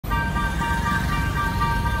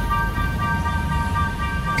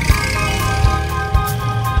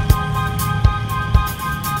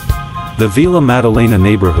The Vila Madalena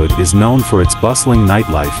neighborhood is known for its bustling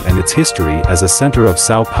nightlife and its history as a center of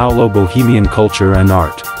Sao Paulo bohemian culture and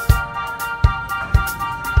art.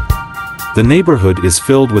 The neighborhood is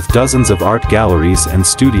filled with dozens of art galleries and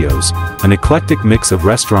studios, an eclectic mix of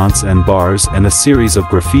restaurants and bars, and a series of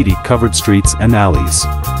graffiti-covered streets and alleys.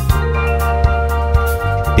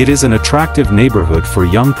 It is an attractive neighborhood for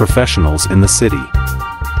young professionals in the city.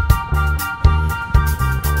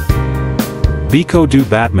 Beco do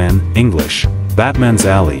Batman, English, Batman's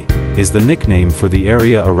Alley, is the nickname for the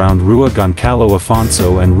area around Rua Gonçalo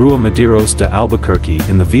Afonso and Rua Medeiros de Albuquerque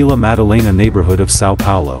in the Vila Madalena neighborhood of Sao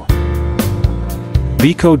Paulo.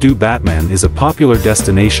 Beco do Batman is a popular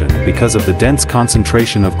destination because of the dense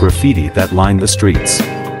concentration of graffiti that line the streets.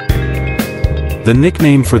 The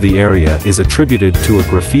nickname for the area is attributed to a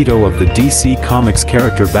graffito of the DC Comics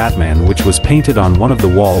character Batman, which was painted on one of the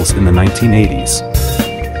walls in the 1980s.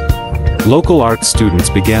 Local art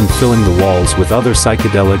students began filling the walls with other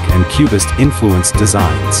psychedelic and Cubist-influenced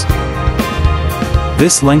designs.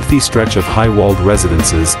 This lengthy stretch of high-walled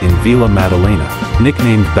residences in Vila Madalena,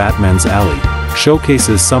 nicknamed Batman's Alley,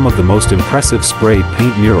 showcases some of the most impressive spray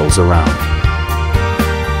paint murals around.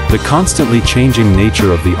 The constantly changing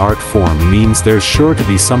nature of the art form means there's sure to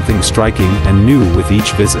be something striking and new with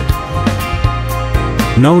each visit.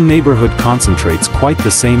 No neighborhood concentrates quite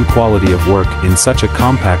the same quality of work in such a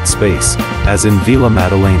compact space as in Vila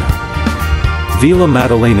Madalena. Vila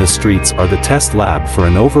Madalena streets are the test lab for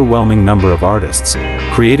an overwhelming number of artists,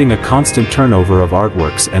 creating a constant turnover of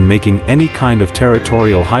artworks and making any kind of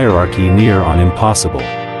territorial hierarchy near on impossible.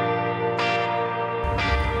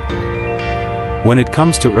 When it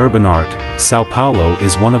comes to urban art, Sao Paulo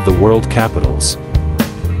is one of the world capitals.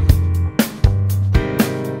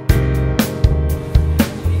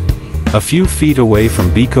 A few feet away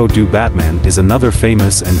from Beco do Batman is another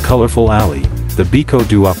famous and colorful alley, the Beco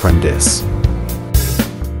do Aprendiz.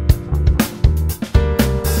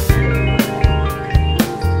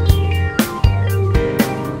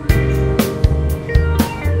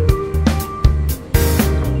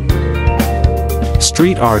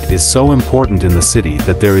 Street art is so important in the city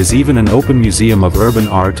that there is even an open museum of urban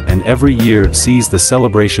art, and every year sees the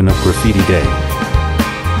celebration of Graffiti Day.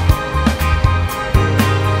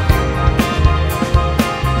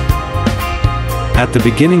 At the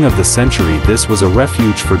beginning of the century, this was a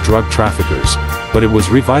refuge for drug traffickers, but it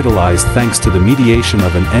was revitalized thanks to the mediation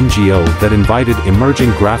of an NGO that invited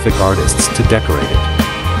emerging graphic artists to decorate it.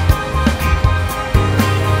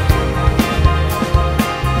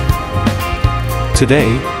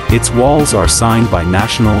 Today, its walls are signed by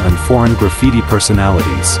national and foreign graffiti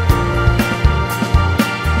personalities.